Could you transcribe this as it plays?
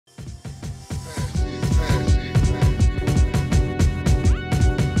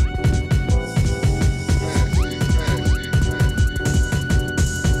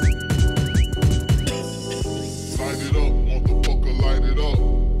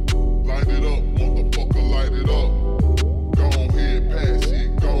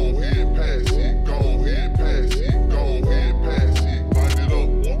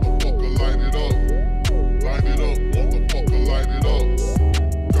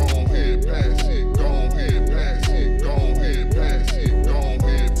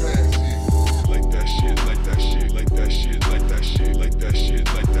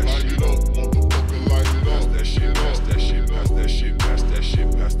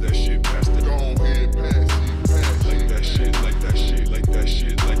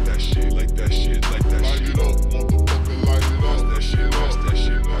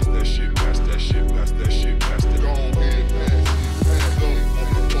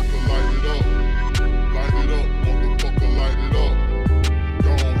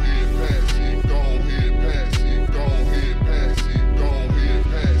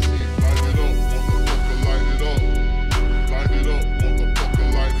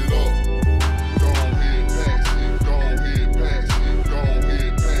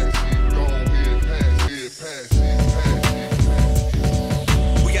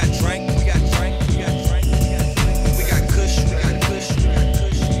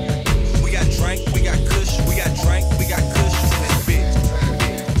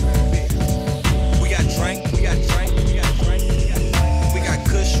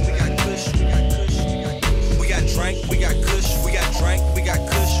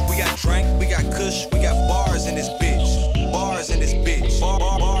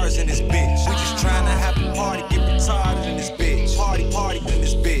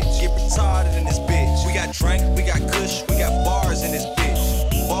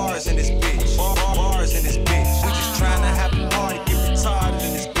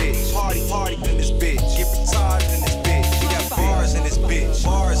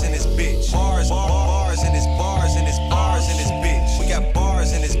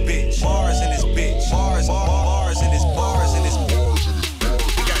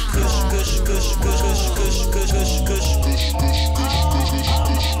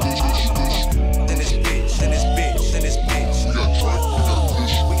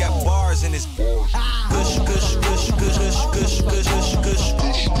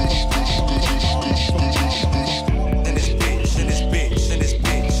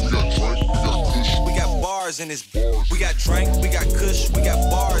We got drink, we got kush, we got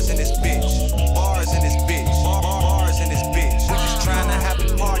bars in this bitch. Bars in this bitch. Bars in this bitch. We just tryna have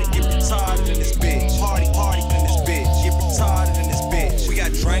a party, get retarded in this bitch. Party in this bitch. Get retarded in this bitch. We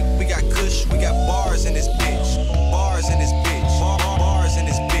got drink, we got kush, we got bars in this bitch. Bars in this bitch. Bars in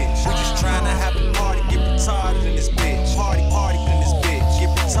this bitch. We just tryna have a party, get retarded in this bitch. Party in this bitch. Get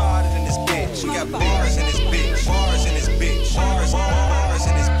retarded in this bitch. We got bars in this bitch. Bars in this bitch. Bars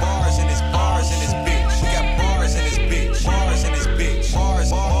in this bars in this bars in this bitch. We got bars in this bitch. Bars in this bitch.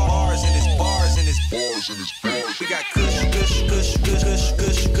 Bars in this bars in this bars in this bars. We got kush kush kush kush kush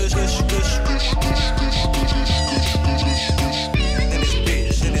kush kush kush kush kush in this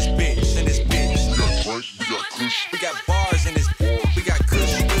bitch, in this bitch, in this bitch. We got drink, we got kush. We got bars in this. We got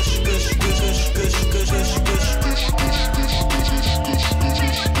kush kush kush kush kush kush kush kush kush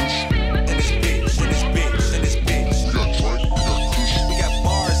in this bitch, in this bitch, in this bitch. We got drink, we got kush. We got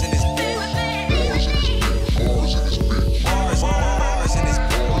bars in this. Bars in this bitch. Bars in this bitch. Bars in this. Bars in this.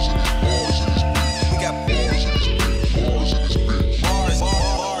 Bars in this bitch. We got bars in this bitch. Bars in this bitch. Bars in this.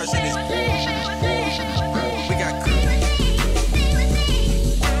 Bars in this. Bars in this bitch. We got kush.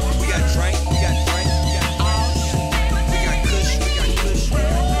 We got drink, we got drink, we got we got kush, we got kush.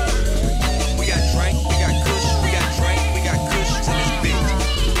 We got drink, we got kush, we got drink, we got kush to this bitch.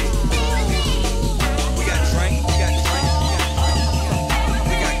 We got drink, we got drink,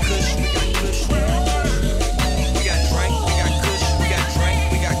 we got kush, we got kush. We got drink, we got kush, we got drink,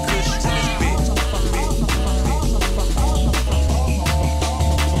 we got kush to this bitch.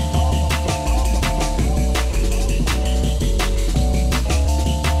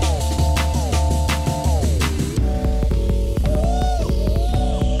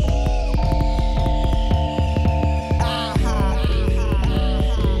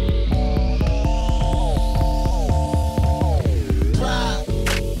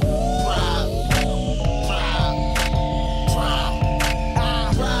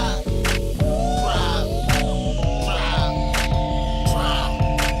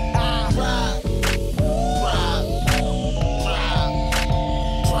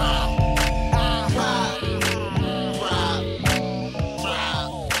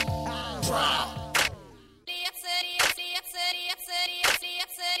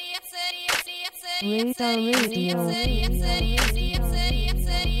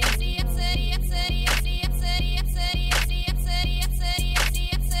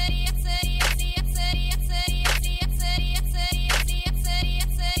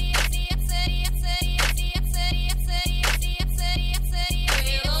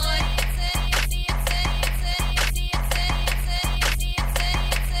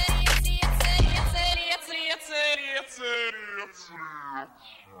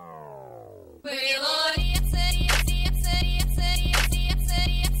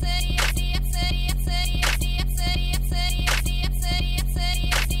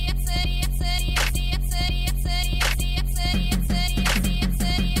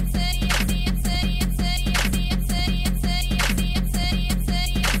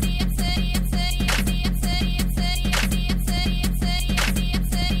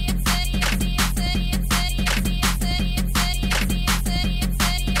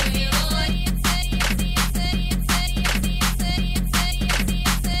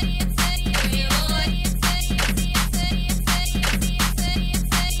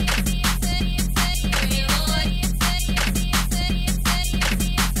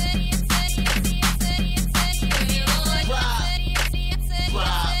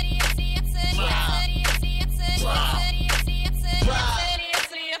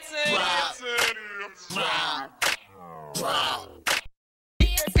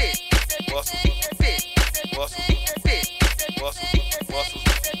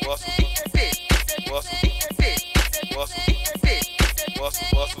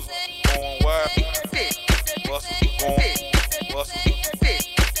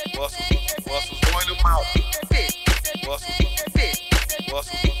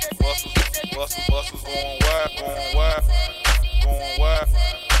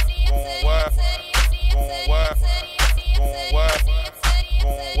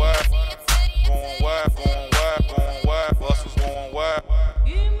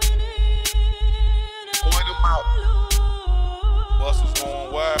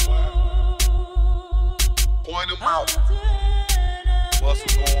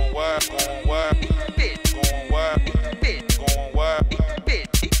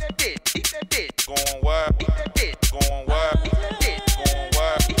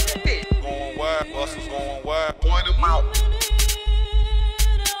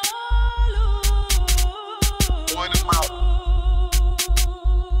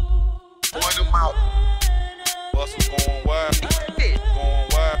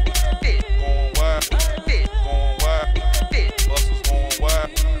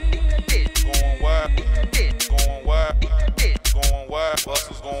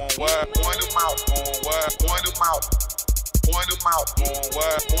 going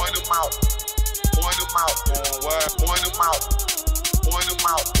wild. Point them out. Point them out. Going wild. Point them out. Point them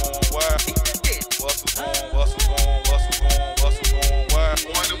out. Going wild. What's going wild.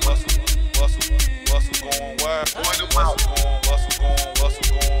 Point them out. What's going wild. Point them out. What's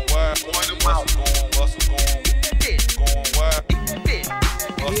going wild. Point them out. What's going wild.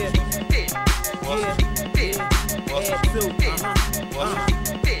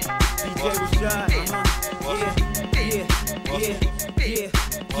 DJ Rashad,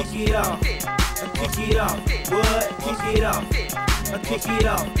 kick it off, kick it off, what? Kick it off, kick it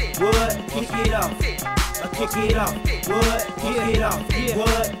off, what? Kick it off, kick it off, what? Kick it off,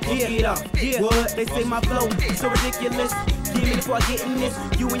 what? Kick it off, what? They say my flow so ridiculous. Give me before I get in this.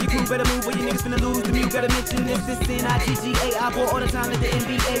 You and your crew better move or your niggas finna lose. To me, you gotta mention this. This N-I-G-G-A. I bought all the time like the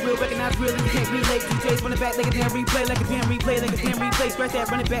NBA. Real recognize real and you can't relate. DJs run it back like a damn replay. Like a damn replay. Like a damn replay. Scratch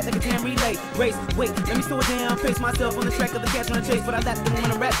that, run it back like a damn relay. Race, wait, let me slow it down. Pace myself on the track of the cats on the chase. But I lapped them when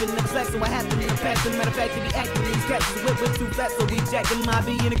I'm rapping. Never slack, so I happen in the past. Matter of fact, to be acting. These cats is whip too fast. So we jacking my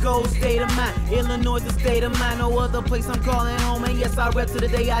be in a cold state of mind. Illinois is the state of mind. No other place I'm calling home. And yes, I rep to the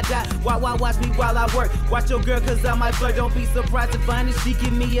day I die. Why watch me while I work? Watch your girl, cause I might flirt. Don't be surprised if I she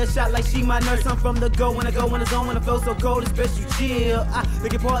give me a shot like she my nurse. I'm from the go when I go in the zone when I feel so cold, it's best you chill. I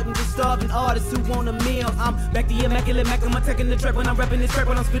beg your pardon, just starving artists who want a meal. I'm back to immaculate Mac, I'm attacking the track when I'm rapping this track,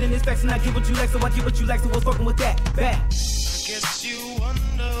 when I'm spitting this facts and I get what you like, so I get what you like, so what's fucking with that? Back. I guess you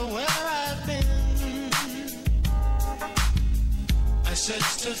wonder where I've been. I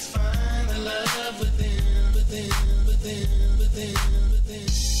search to find the love within. I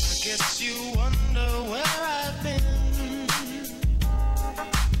guess you wonder where I've been.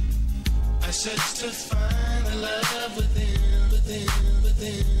 I search to find the love within. I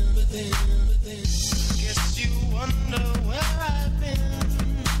guess you wonder where I've been.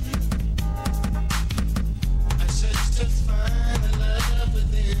 I search to find the love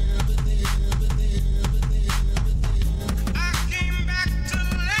within. I came back to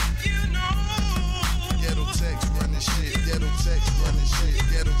let you know. Ghetto text running shit. Ghetto text running shit.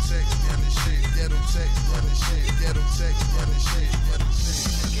 Ghetto text running shit. Ghetto text running shit. Ghetto text running shit.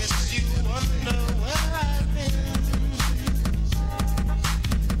 You wonder where I've been.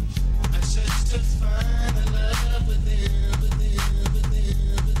 I search to find the love within.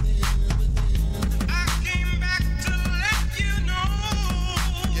 I came back to let you know.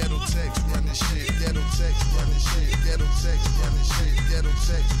 Ghetto text running shit. Ghetto text running shit. Ghetto text running shit. Ghetto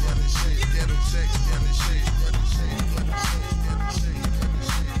text running shit. Ghetto text running shit.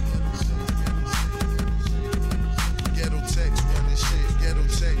 Ghetto text running shit. Ghetto text running shit. Ghetto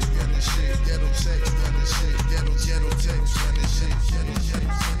text running shit. Ghetto text running shit.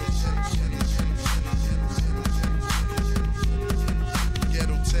 Ghetto text running shit.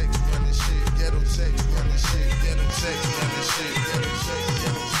 Ghetto text running shit. Ghetto text running shit. Ghetto text running shit. Ghetto text.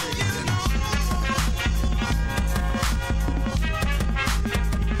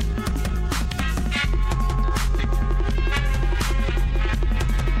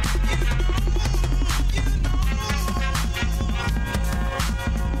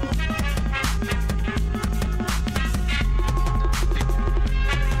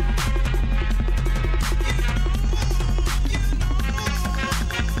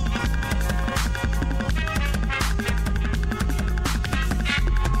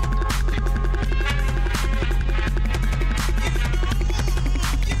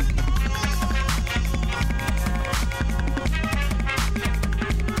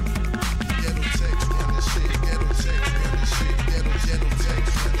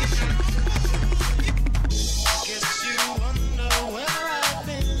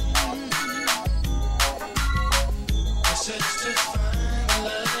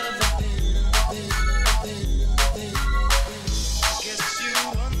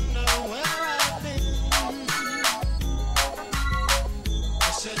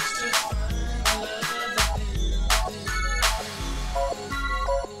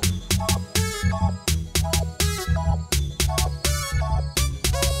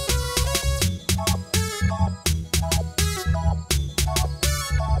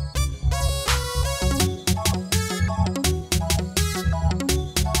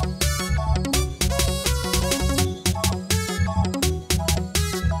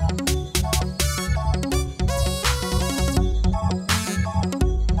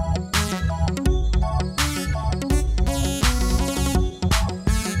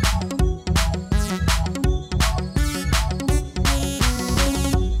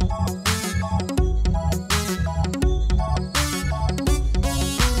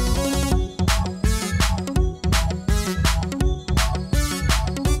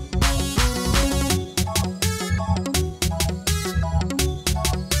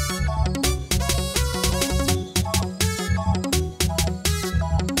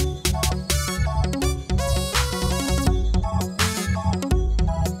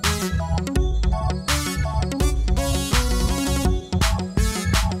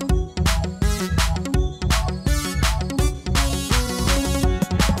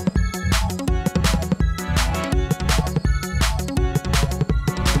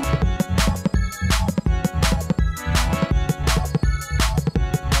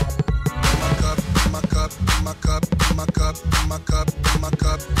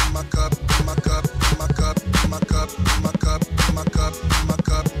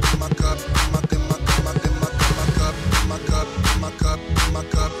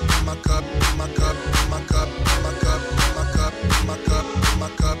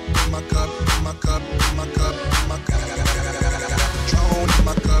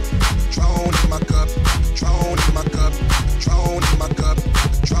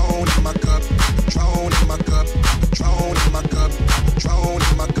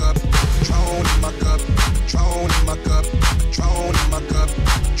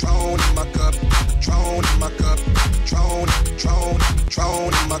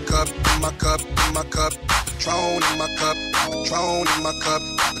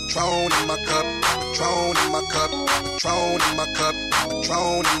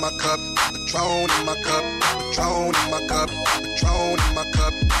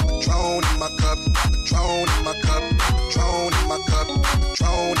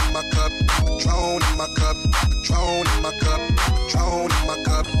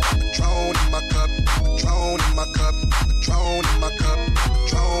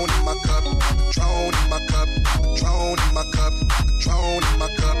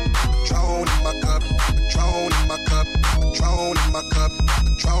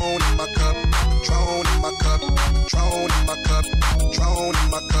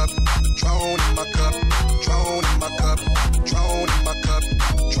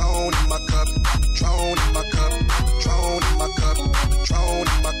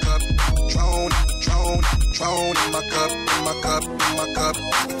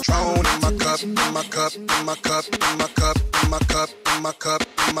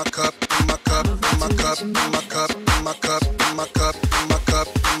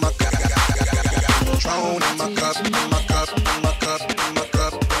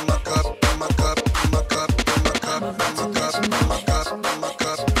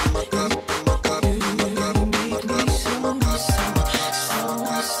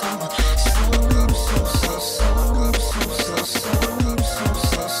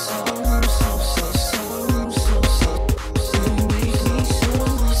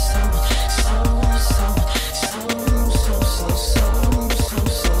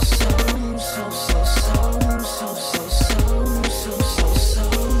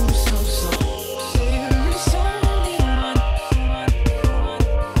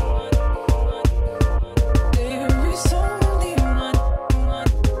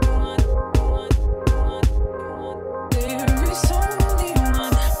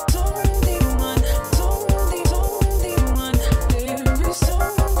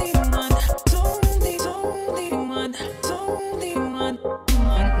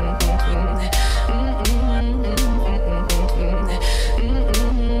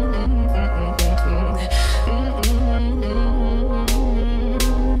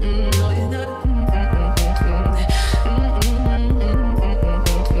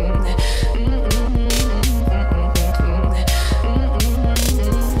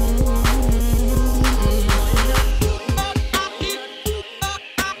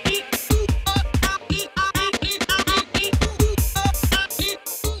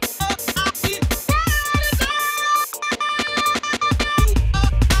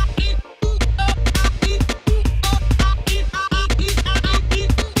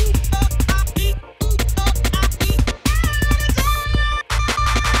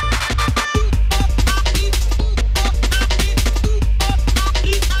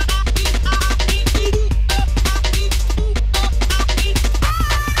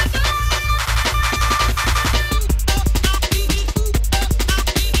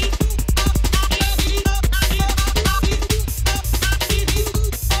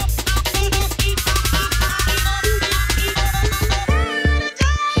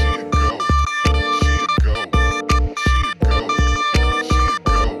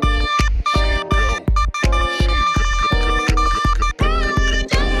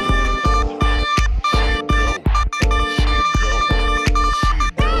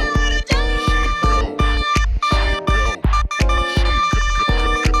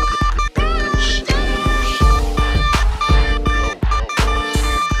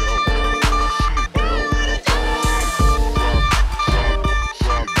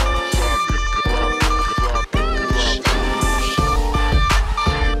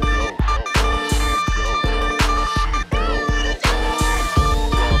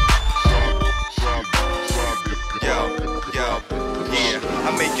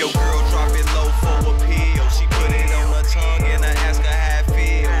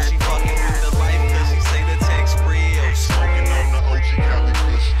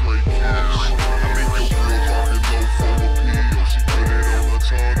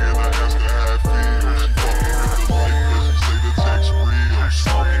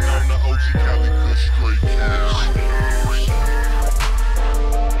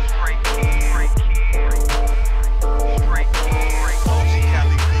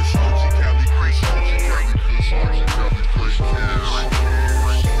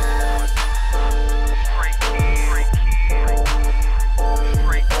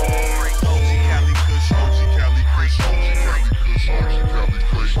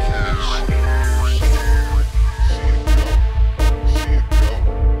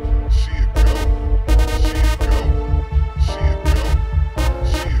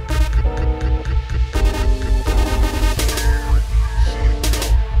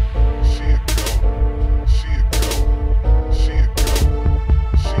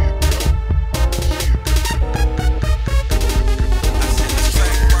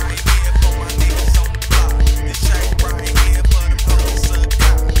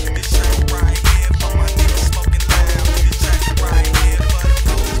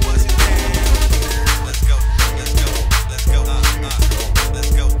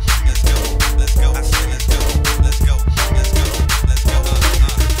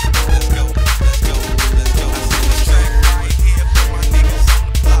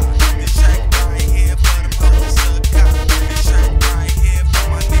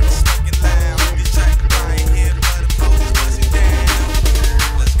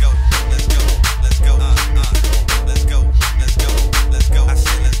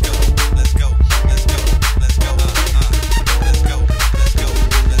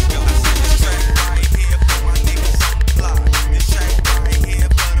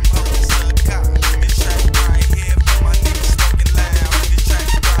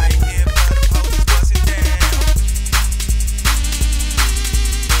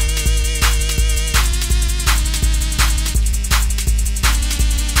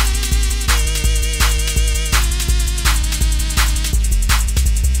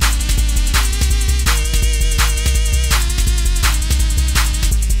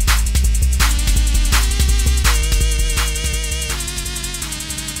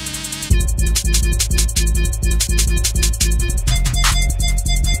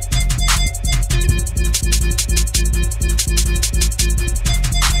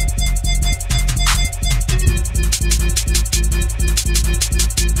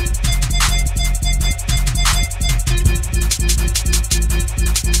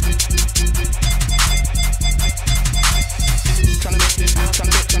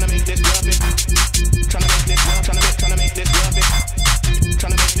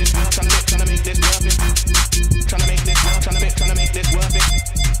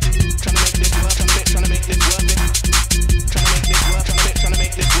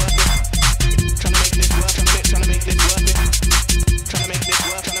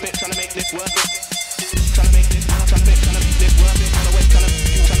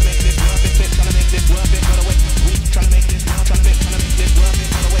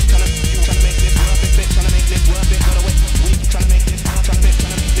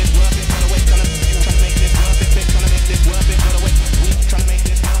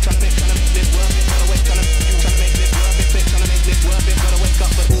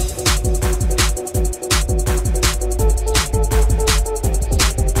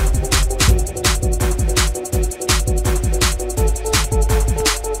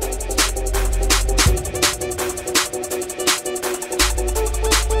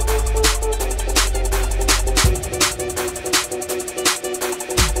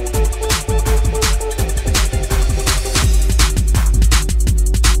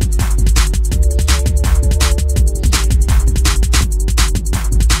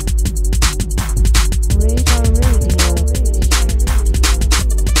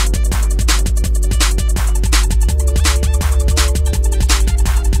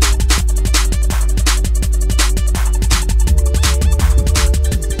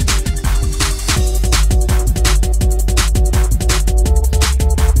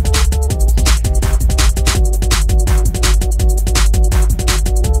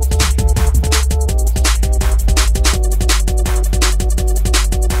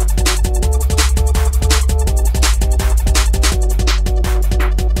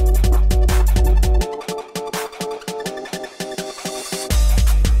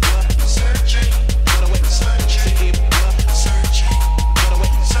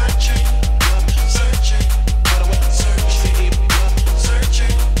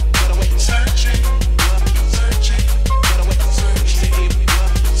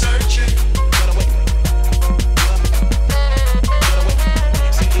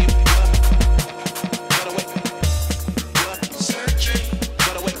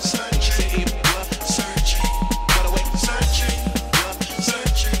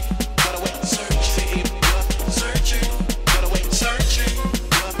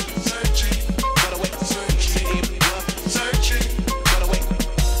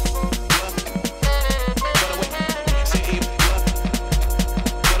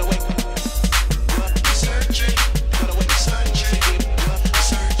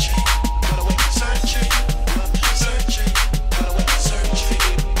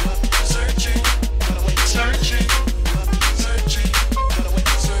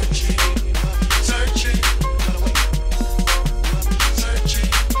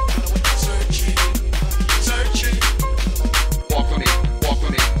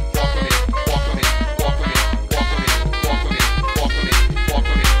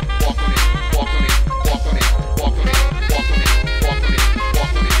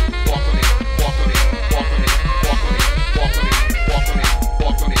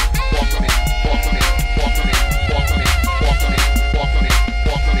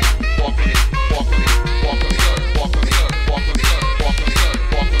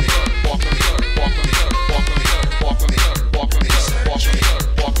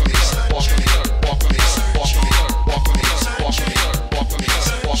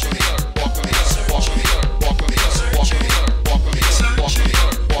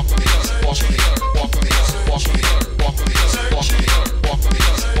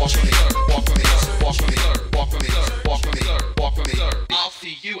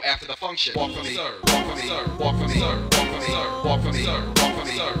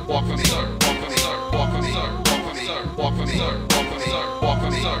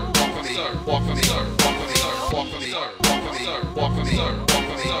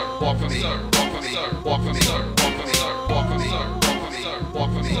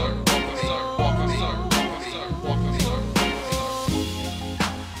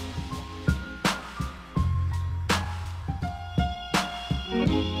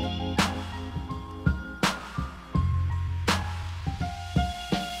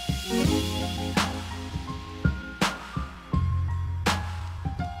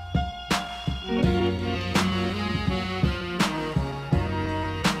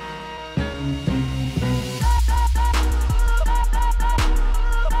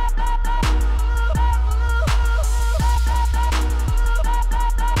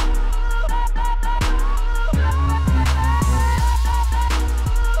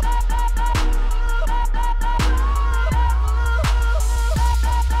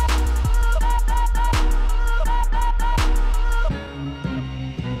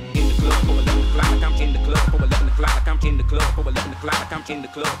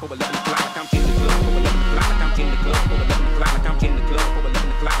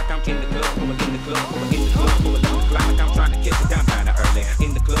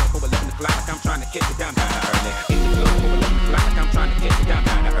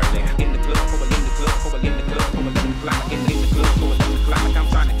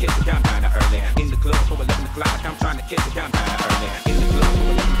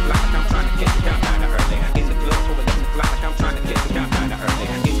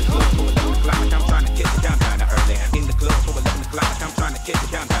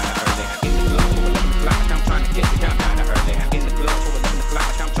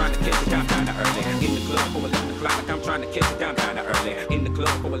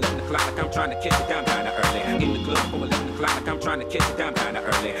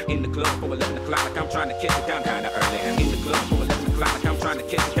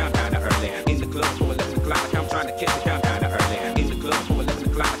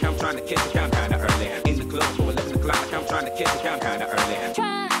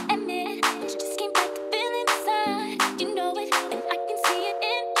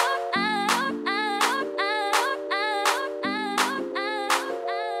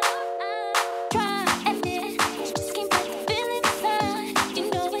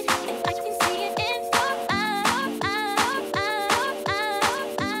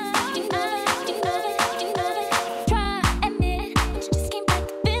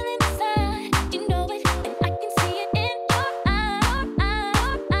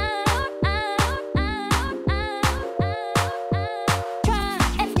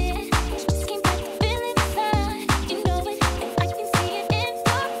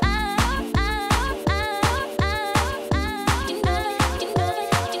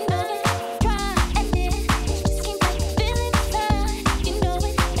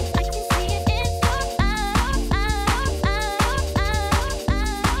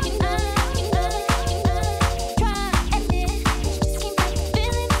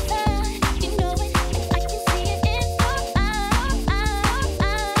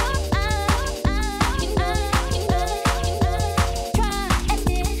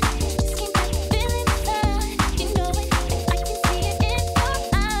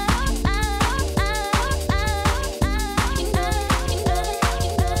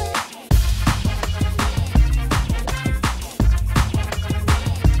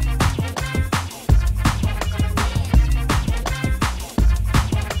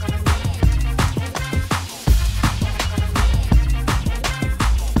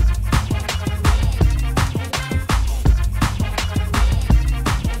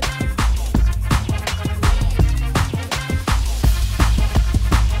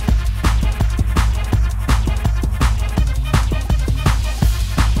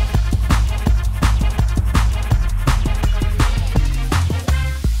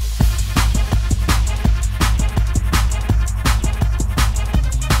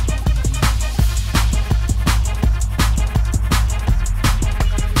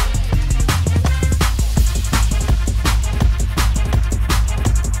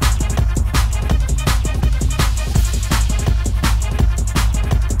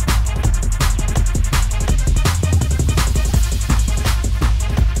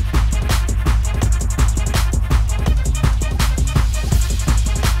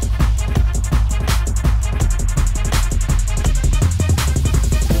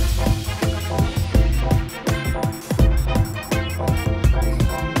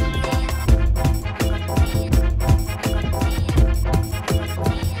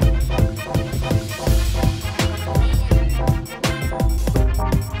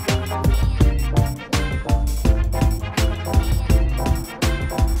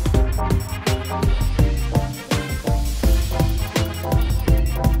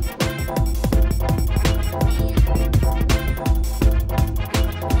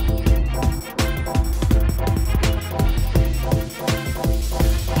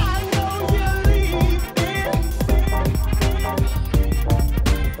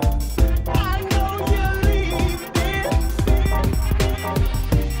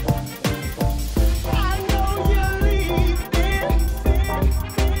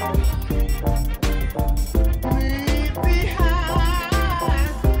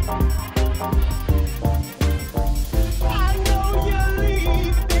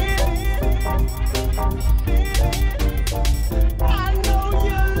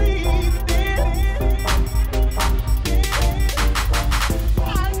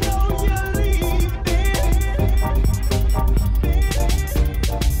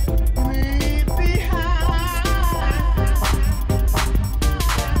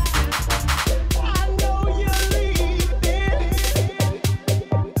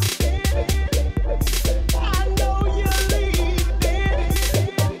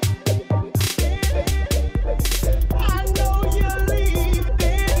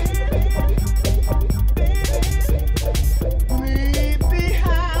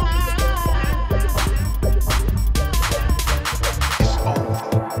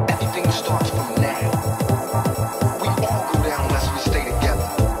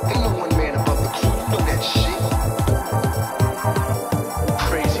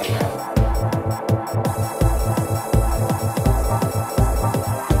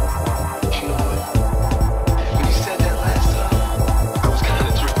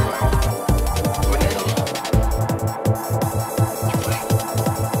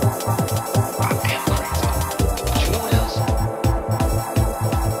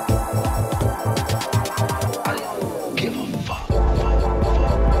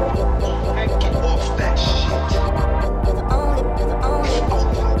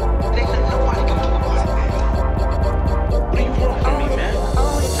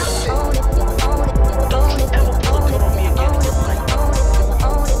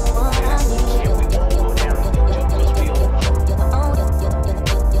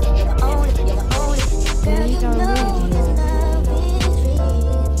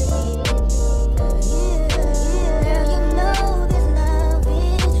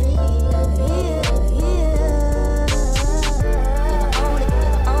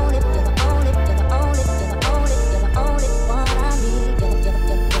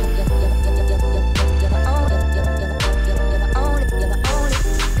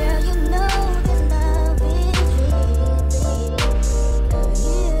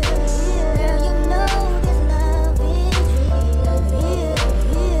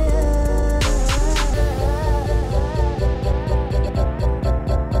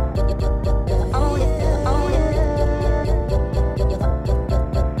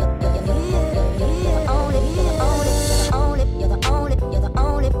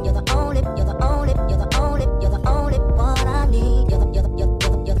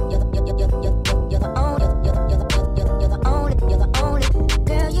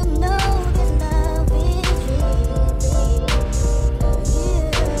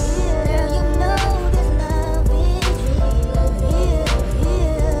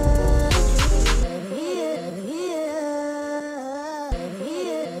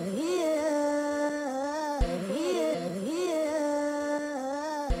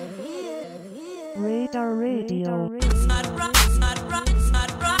 Radar Radio.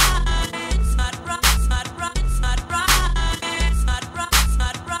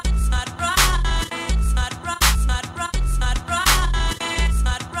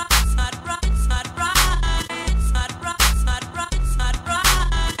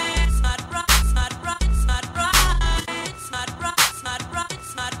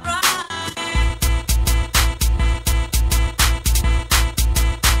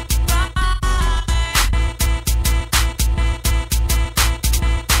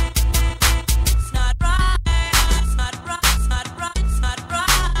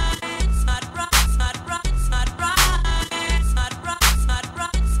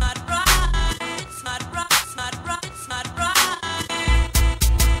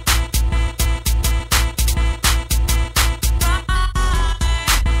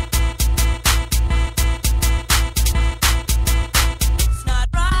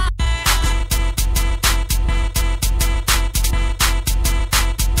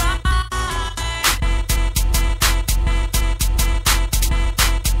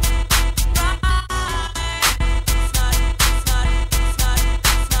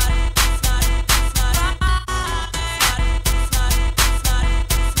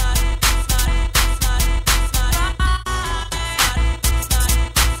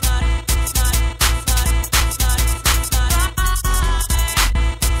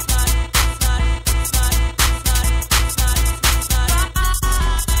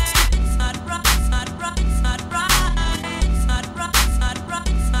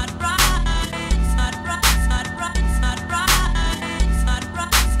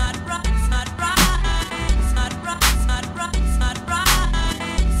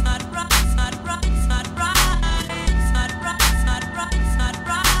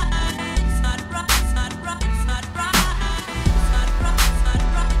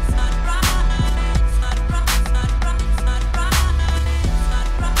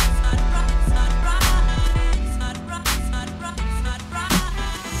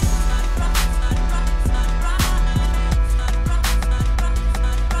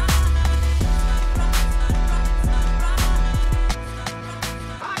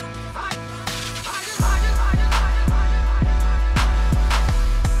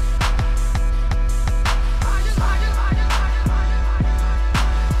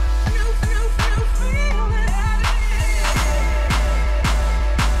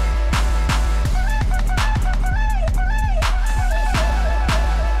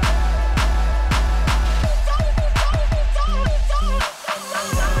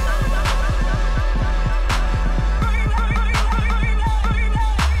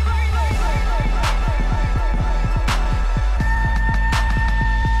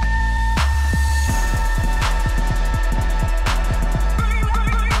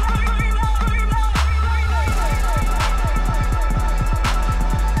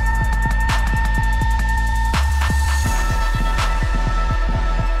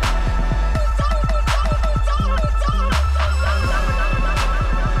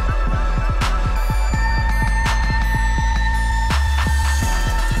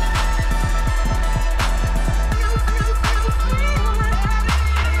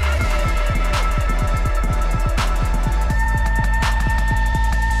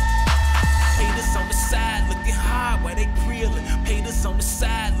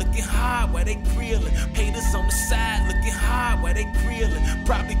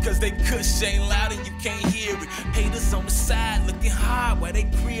 Kush ain't loud and you can't hear it. Haters on the side looking hard while they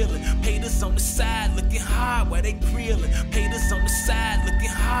grilling. Haters on the side looking hard while they grilling. Haters on the side looking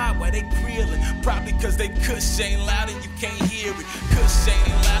hard while they grilling. Probably cause they kush ain't loud and you can't hear it. Kush ain't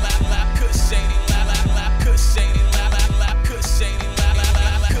loud, loud, loud. Kush ain't loud, loud, loud. Kush ain't loud, loud, loud. Kush ain't loud, loud,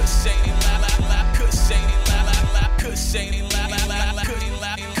 loud. Kush ain't loud, loud, loud. Kush ain't loud, loud, loud. Kush ain't loud, loud, loud. Kush ain't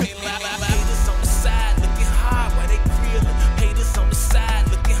loud, loud. Haters on the side looking hard while they grilling. Haters on the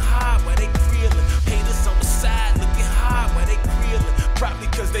side looking hard while they grilling. Haters on the side looking hard while they grilling. Probably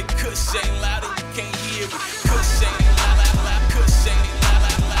cause they kush ain't loud and you can't hear it. Kush ain't loud, loud, loud. Kush ain't loud,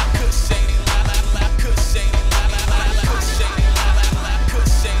 loud, loud. Kush ain't loud, loud, loud. Kush ain't loud, loud, loud. Kush ain't loud, loud, loud.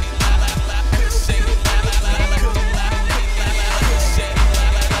 Kush ain't loud, loud, loud. Kush ain't loud, loud, loud.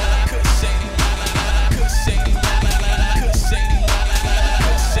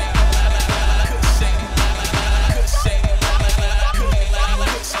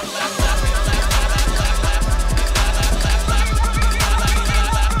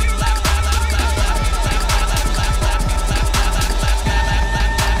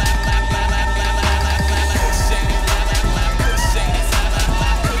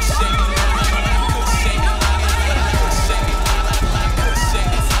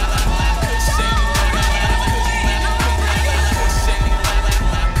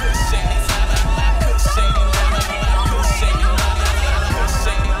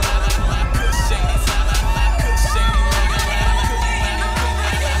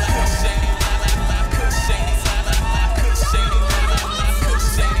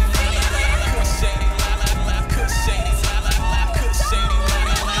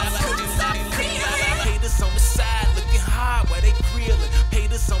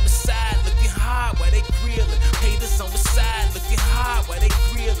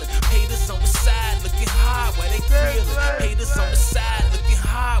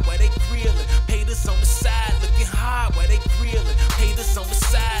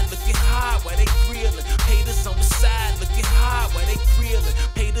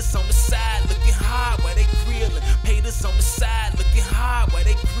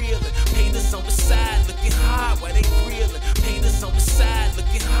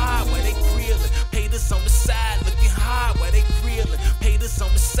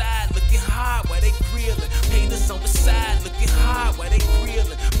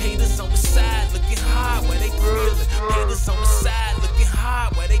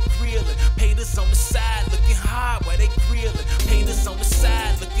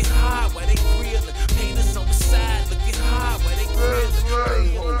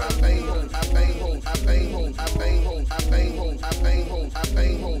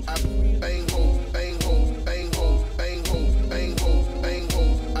 bang ho, I bang ho, bang ho, bang ho, bang ho, bang ho, bang ho,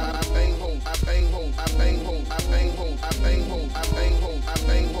 I bang ho, I bang ho, I bang ho, I bang ho, I bang ho, I bang ho, I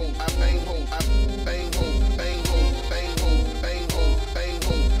bang ho, I bang ho, I bang ho, bang ho, bang ho, bang ho, bang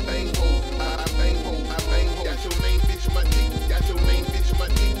ho, bang ho, I bang ho, I bang ho. Got your main bitch on my dick, got your main bitch on my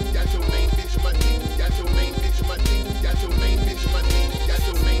dick, got your main bitch on my dick, got your main bitch on my dick, got your main bitch on my dick, got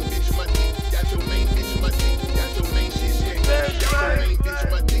your main bitch on my dick, got your main bitch on my dick, got your main shit, she ain't got your main bitch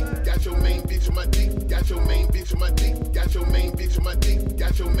on my dick, got your main bitch on my dick, got your main bitch on my dick, got your main bitch on my dick,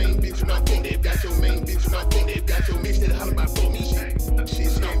 got your main bitch on my dick, got your main bitch on my dick, got your bitch that holler about for me shit, she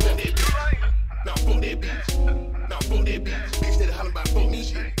ain't got that bitch. Now fuck that bitch. Now fuck that bitch. Bitch that holler about for me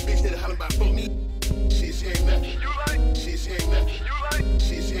shit. Bitch that holler about for me. She ain't nothing. You like? She ain't nothing. You like?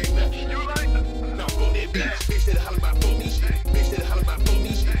 She ain't nothing. You like? Now fuck that bitch. Bitch that holler about for me shit. Bitch that holler about for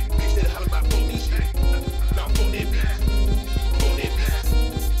me shit. Bitch that holler about for me shit. Now fuck that bitch. Fuck that bitch.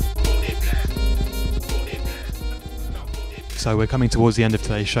 Fuck that bitch. Fuck that bitch. Now fuck that bitch. So we're coming towards the end of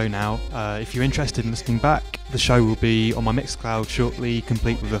today's show now. If you're interested in listening back, the show will be on my Mixcloud shortly,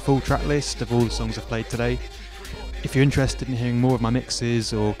 complete with a full track list of all the songs I've played today. If you're interested in hearing more of my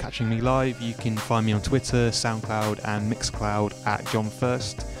mixes or catching me live, you can find me on Twitter, SoundCloud and Mixcloud at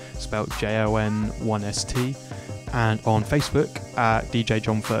Jon1st, spelled Jon1st, and on Facebook at DJ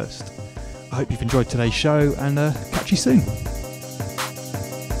Jon1st. I hope you've enjoyed today's show and catch you soon.